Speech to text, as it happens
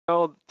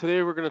Now,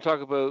 today we're going to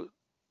talk about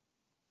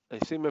a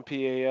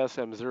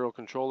CMMP-AS-M0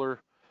 controller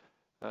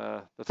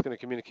that's going to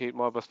communicate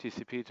Modbus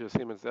TCP to a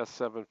Siemens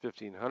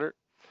S7-1500.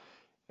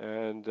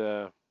 And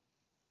the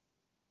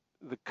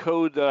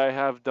code that I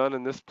have done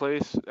in this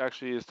place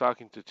actually is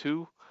talking to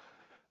two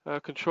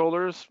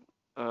controllers.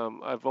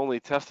 I've only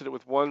tested it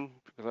with one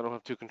because I don't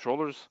have two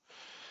controllers,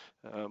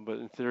 but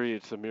in theory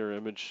it's a mirror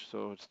image,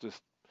 so it's just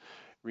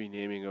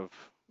renaming of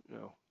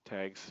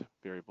tags,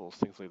 variables,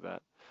 things like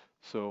that.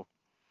 So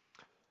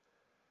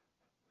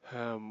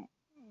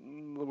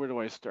where do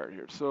I start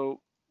here? So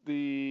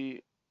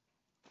the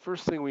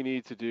first thing we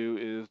need to do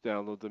is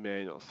download the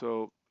manual.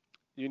 So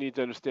you need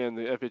to understand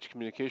the FH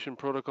communication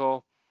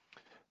protocol.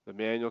 The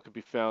manual can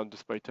be found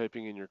just by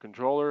typing in your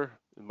controller.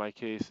 In my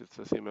case, it's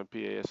a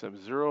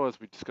CMMP-AS-M0, as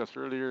we discussed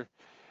earlier.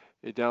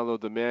 You download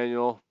the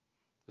manual,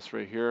 this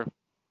right here,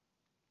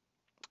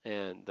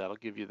 and that'll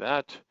give you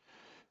that.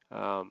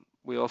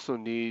 We also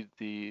need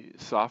the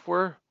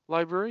software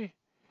library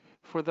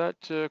for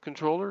that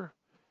controller.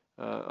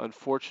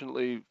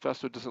 Unfortunately,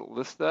 Festo doesn't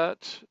list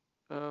that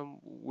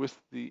with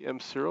the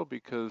M0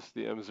 because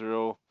the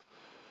M0,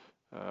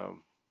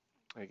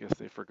 I guess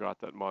they forgot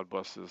that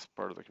Modbus is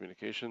part of the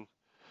communication.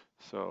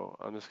 So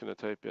I'm just going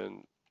to type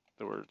in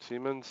the word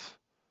Siemens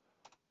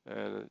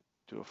and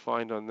do a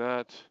find on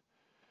that,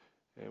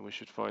 and we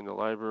should find the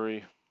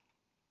library.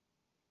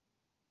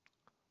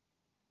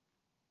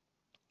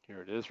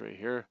 Here it is right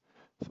here.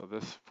 So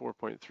this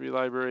 4.3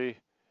 library,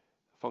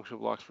 function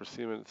blocks for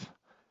Siemens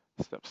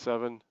step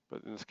 7,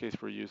 but in this case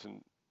we're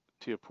using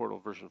TiA Portal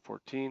version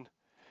 14,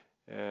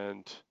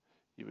 and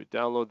you would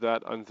download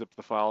that, unzip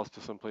the files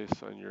to someplace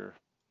on your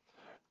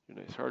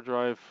nice hard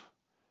drive.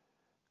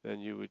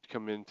 Then you would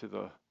come into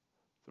the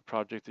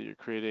project that you're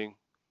creating,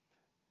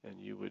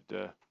 and you would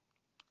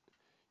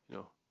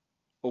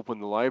open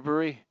the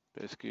library.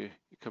 Basically,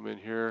 you come in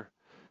here,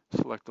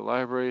 select the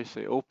library,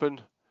 say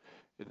open.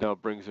 It now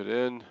brings it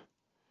in,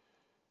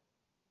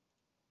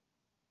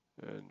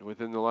 and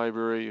within the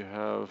library you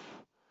have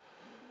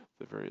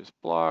the various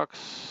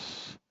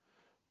blocks,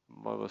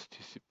 Modbus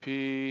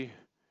TCP,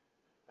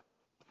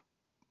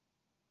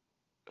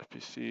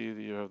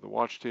 FPC. You have the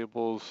watch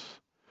tables,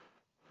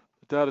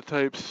 the data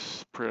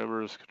types,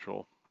 parameters,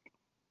 control.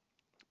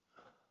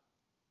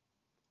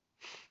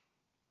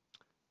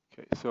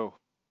 Okay, so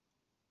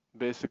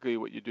basically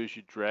what you do is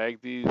you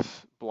drag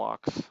these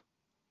blocks.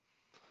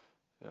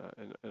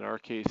 In our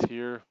case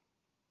here,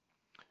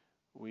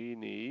 we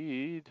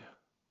need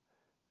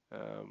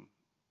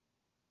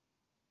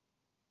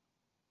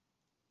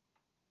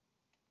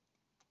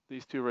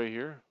these two right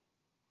here.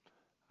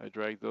 I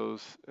drag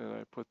those and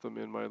I put them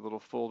in my little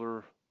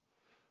folder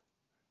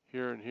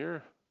here and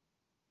here.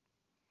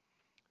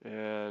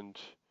 And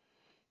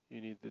you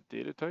need the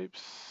data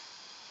types.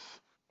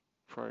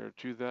 Prior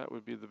to that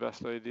would be the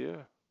best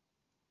idea.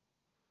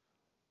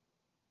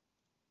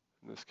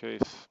 In this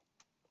case,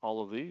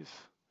 all of these,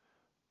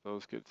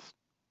 those get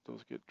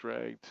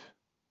dragged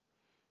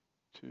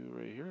to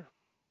right here.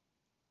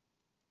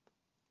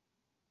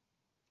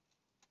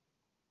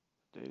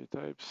 Data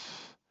types,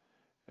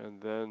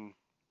 and then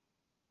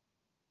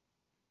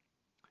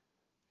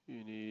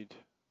you need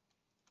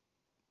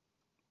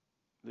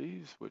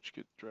these, which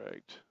get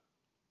dragged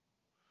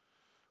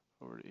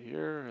over to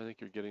here. I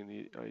think you're getting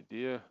the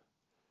idea.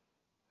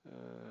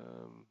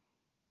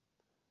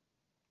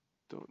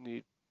 Don't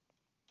need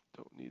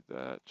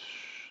that.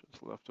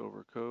 It's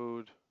leftover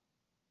code.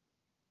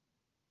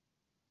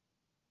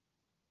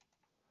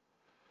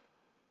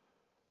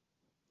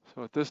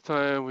 So at this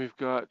time we've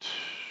got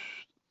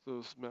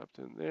those mapped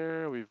in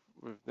there. We've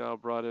now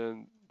brought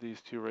in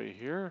these two right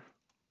here.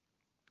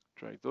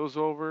 Drag those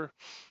over.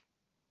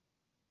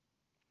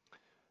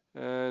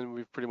 And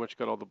we've pretty much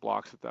got all the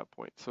blocks at that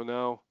point. So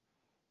now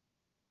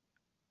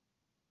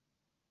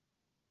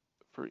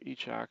for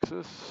each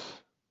axis,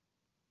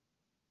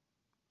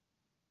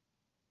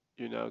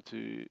 you now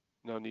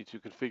need to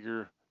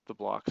configure the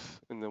blocks,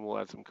 and then we'll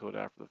add some code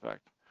after the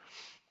fact.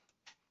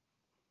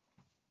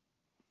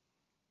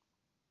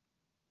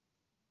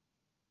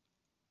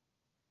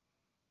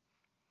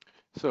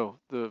 So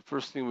the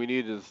first thing we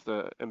need is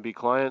the MB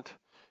client,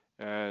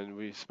 and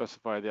we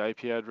specify the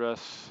IP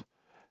address,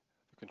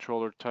 the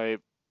controller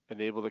type,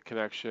 enable the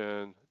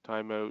connection,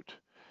 timeout,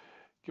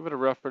 give it a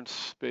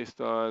reference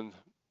based on,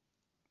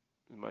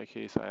 in my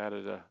case, I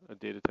added a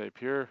data type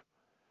here,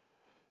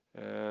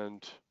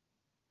 and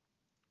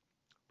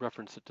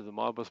reference it to the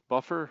Modbus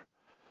buffer,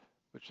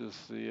 which is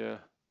the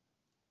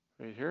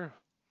right here,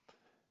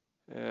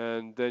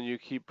 and then you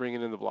keep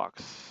bringing in the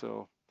blocks.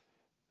 So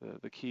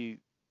the key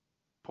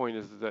point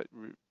is that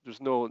there's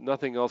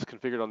nothing else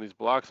configured on these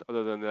blocks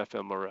other than the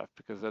FMRF,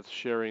 because that's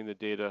sharing the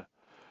data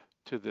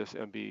to this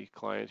MB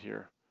client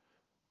here.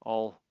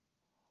 All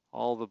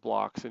the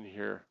blocks in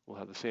here will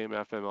have the same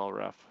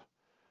FMRF.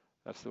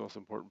 That's the most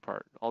important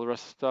part. All the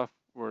rest of the stuff,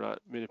 we're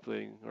not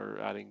manipulating or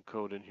adding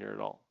code in here at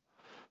all.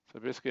 So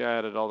basically I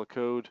added all the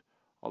code,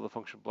 all the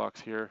function blocks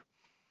here.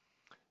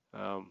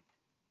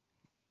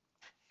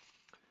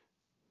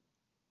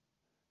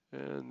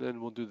 And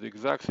then we'll do the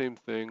exact same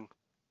thing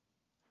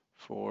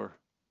for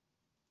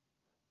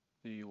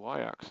the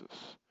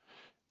y-axis.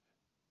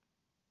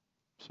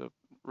 So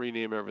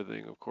rename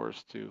everything, of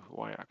course, to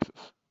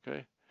y-axis.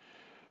 Okay.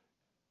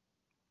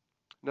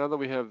 Now that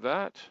we have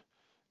that,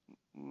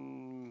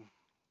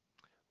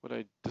 what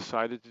I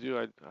decided to do,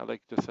 I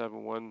like just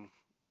having one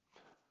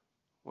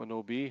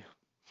OB,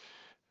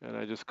 and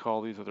I just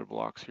call these other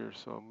blocks here.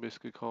 So I'm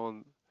basically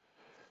calling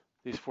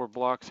these 4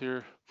 blocks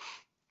here,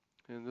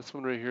 and this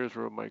one right here is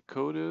where my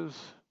code is.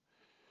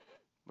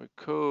 My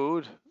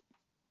code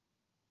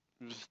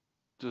is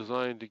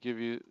designed to give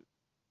you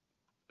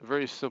a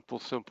very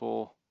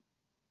simple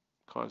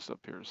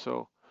concept here.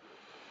 So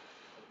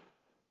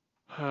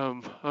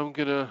I'm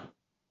gonna,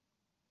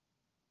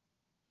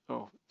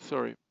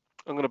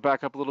 I'm gonna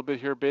back up a little bit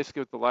here.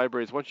 Basically with the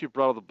libraries, once you've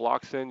brought all the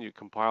blocks in, you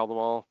compile them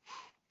all,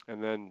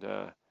 and then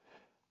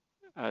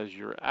as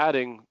you're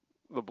adding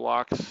the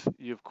blocks,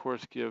 you of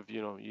course give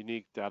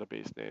unique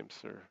database names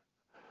or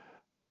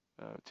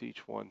to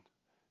each one,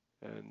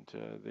 and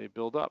they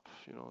build up.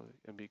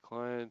 MB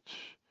client,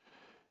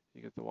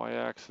 you get the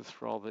y-axis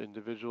for all the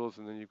individuals,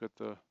 and then you get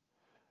the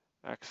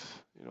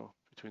x,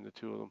 between the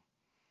two of them.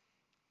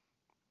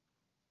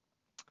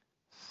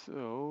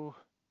 So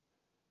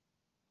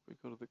we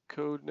go to the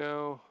code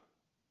now,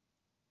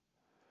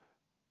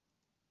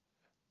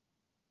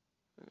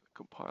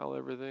 compile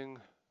everything.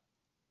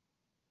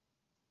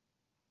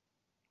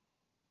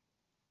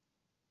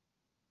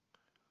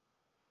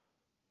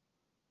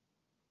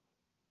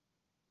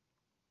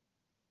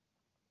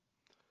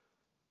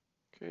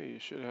 Okay, you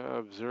should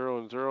have 0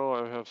 and 0.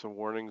 I have some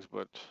warnings,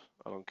 but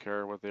I don't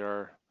care what they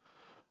are.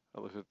 I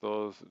looked at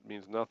those. It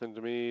means nothing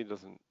to me. It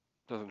doesn't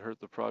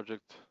hurt the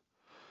project.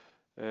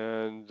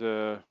 And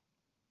we'll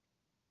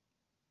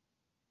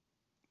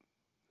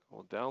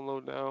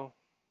download now.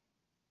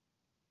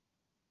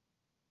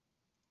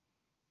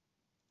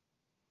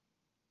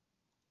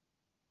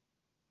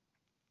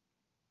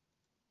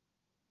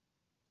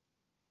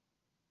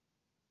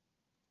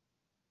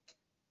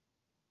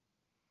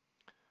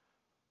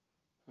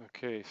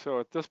 Okay, so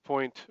at this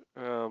point,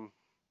 go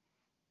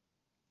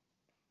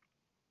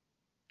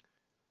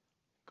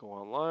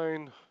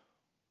online.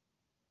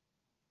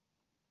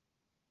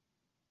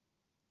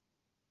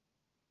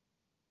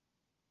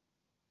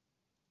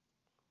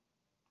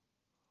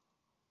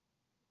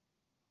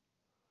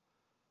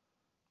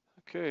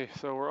 Okay,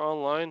 so we're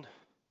online.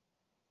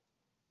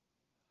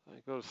 I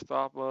go to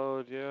stop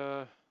mode,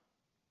 yeah.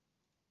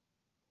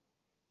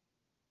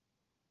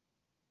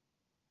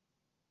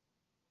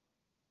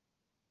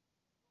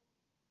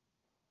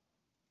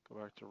 Go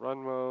back to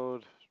run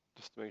mode,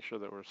 just to make sure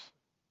that we're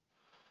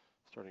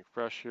starting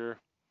fresh here.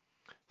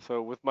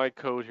 So with my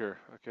code here,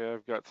 okay,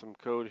 I've got some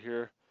code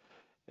here,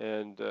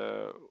 and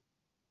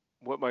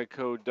what my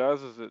code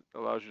does is it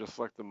allows you to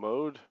select the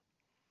mode,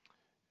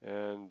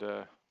 and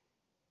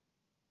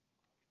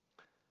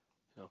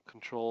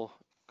control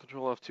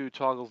F2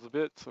 toggles the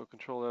bit, so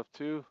control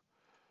F2.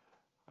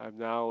 I'm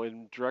now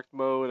in direct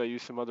mode. I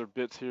use some other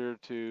bits here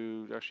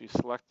to actually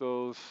select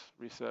those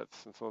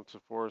resets and so on and so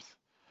forth.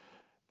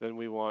 Then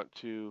we want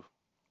to,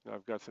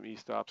 I've got some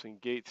e-stops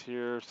and gates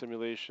here,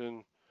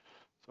 simulation.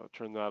 So I'll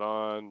turn that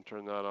on,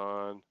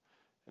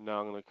 and now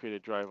I'm going to create a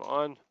drive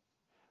on.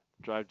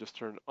 Drive just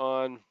turned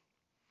on.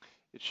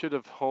 It should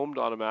have homed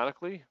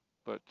automatically,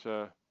 but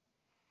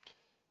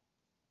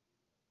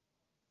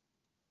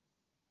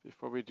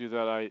before we do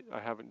that, I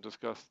haven't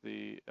discussed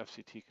the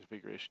Fct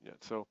configuration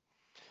yet. So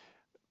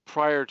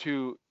prior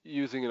to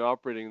using and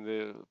operating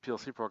the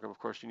PLC program, of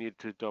course, you need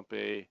to dump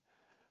a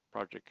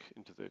project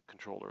into the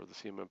controller, the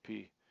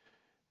CMMP.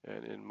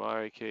 And in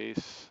my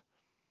case,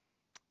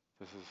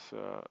 this is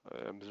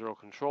M0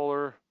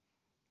 controller.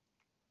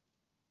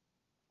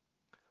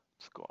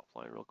 Let's go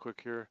offline real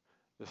quick here.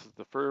 This is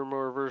the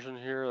firmware version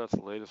here. That's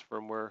the latest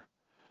firmware.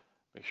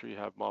 Make sure you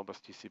have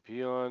Modbus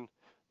TCP on.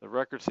 The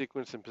record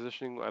sequence and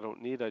positioning I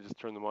don't need. I just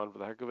turn them on for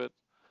the heck of it.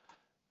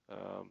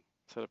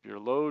 Set up your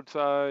load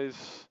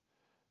size,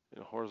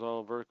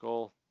 horizontal,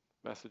 vertical,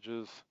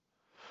 messages.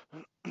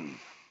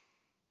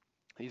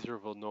 These are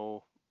of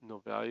no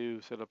value.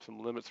 Set up some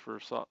limits for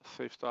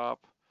safe stop.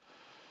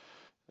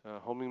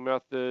 Homing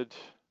method,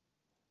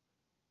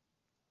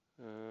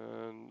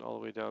 and all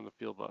the way down the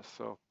field bus.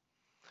 So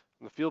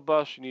on the field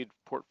bus, you need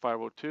port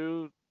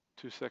 502,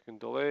 2-second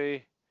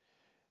delay.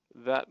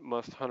 That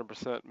must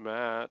 100%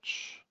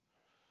 match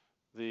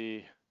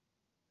the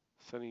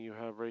setting you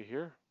have right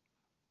here.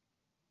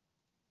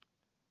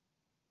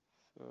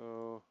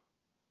 So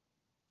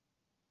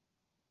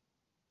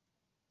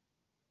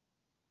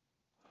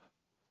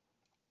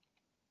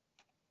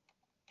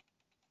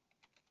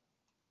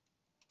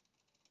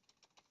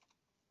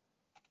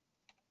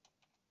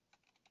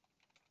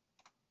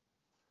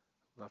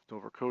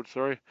leftover code,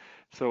 sorry.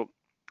 So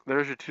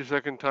there's your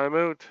 2-second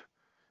timeout,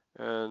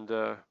 and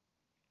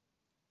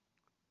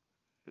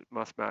it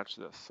must match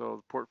this. So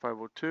the port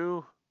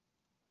 502,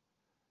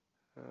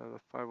 the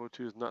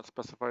 502 is not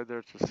specified there,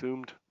 it's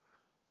assumed.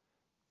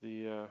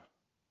 The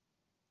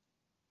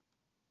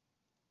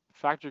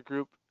factor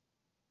group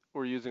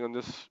we're using on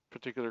this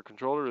particular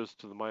controller is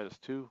to the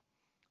 -2.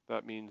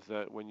 That means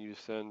that when you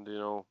send,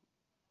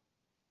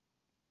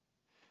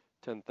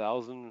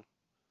 10,000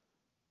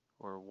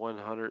 or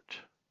 100,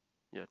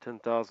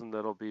 10,000,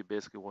 that'll be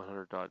basically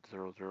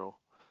 100.00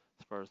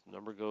 as far as the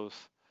number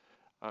goes.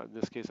 In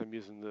this case, I'm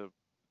using the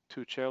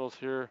 2 channels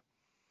here.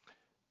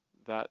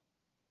 That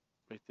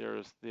right there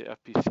is the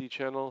FPC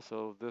channel.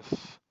 So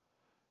this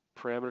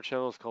parameter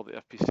channel is called the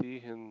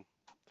FPC in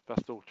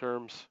Festo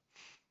terms.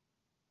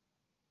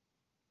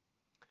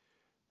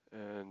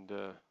 And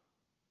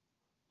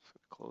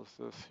just close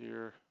this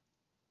here.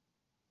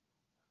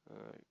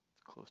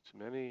 Close too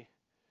many.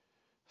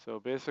 So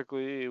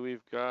basically, we're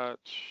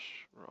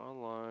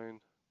online.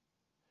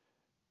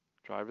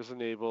 Drive is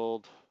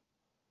enabled,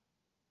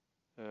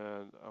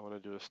 and I want to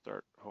do a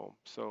start home.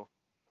 So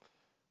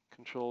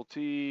Control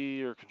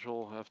T or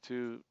Control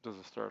F2 does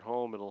a start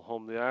home. It'll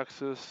home the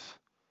axis.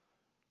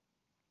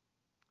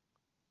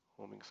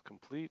 Homing's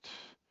complete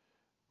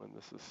when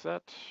this is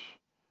set.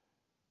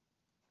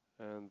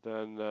 And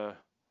then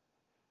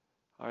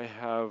I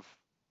have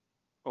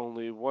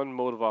only one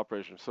mode of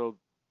operation. So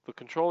the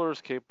controller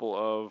is capable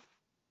of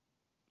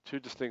 2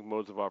 distinct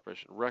modes of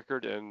operation,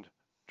 record and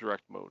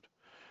direct mode.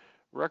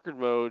 Record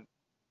mode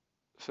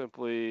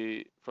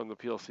simply from the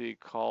PLC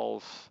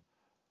calls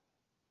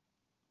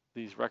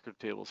these record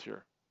tables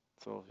here.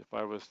 So if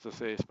I was to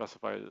say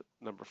specify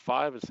number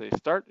 5 and say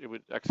start, it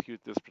would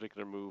execute this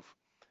particular move.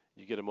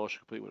 You get a motion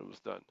complete when it was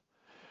done.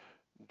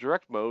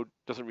 Direct mode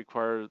doesn't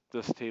require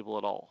this table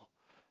at all.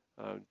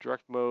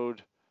 Direct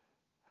mode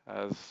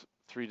has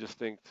 3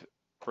 distinct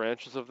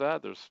branches of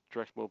that. There's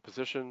direct mode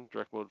position,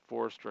 direct mode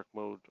force, direct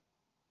mode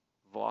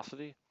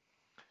velocity.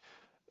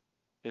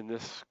 In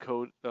this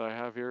code that I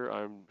have here,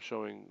 I'm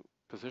showing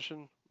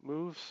position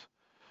moves.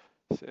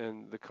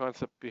 And the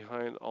concept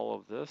behind all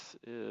of this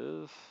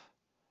is,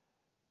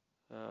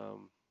 I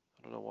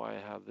don't know why I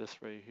have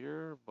this right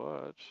here,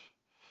 but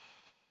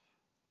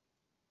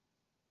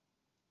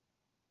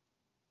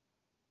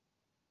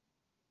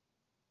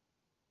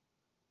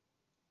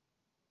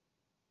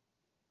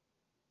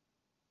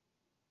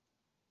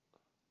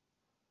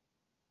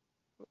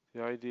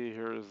the idea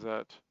here is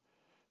that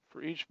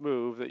for each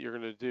move that you're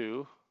going to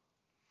do,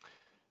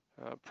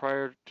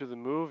 prior to the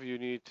move, you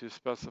need to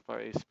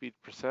specify a speed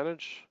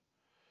percentage,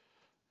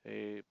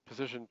 a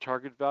position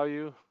target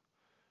value,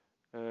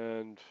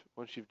 and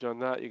once you've done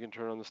that, you can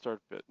turn on the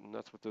start bit, and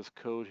that's what this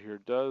code here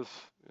does.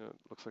 It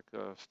looks like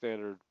a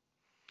standard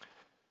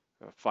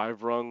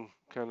 5-rung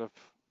kind of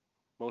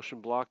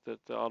motion block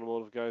that the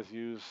automotive guys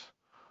use.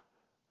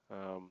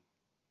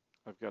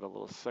 I've got a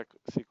little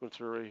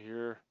sequencer right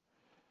here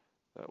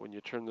that when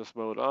you turn this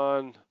mode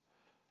on,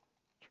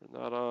 turn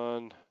that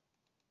on,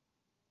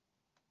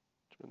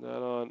 turn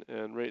that on,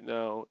 and right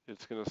now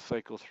it's going to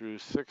cycle through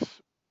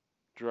 6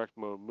 direct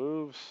mode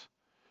moves.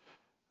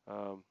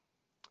 I'll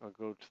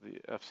go to the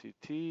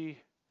FCT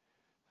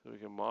so we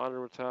can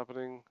monitor what's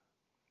happening.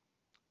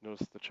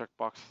 Notice the check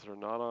boxes are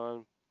not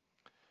on.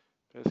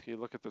 Basically,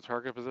 look at the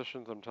target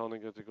positions. I'm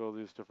telling it to go to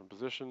these different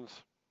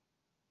positions.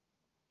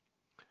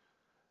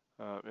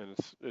 And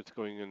it's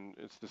going in.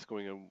 It's just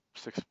going in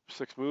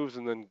six moves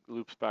and then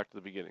loops back to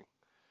the beginning.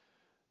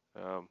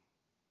 And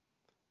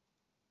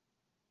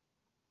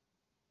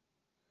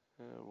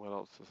what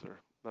else is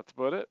there? That's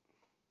about it.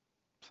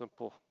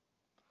 Simple.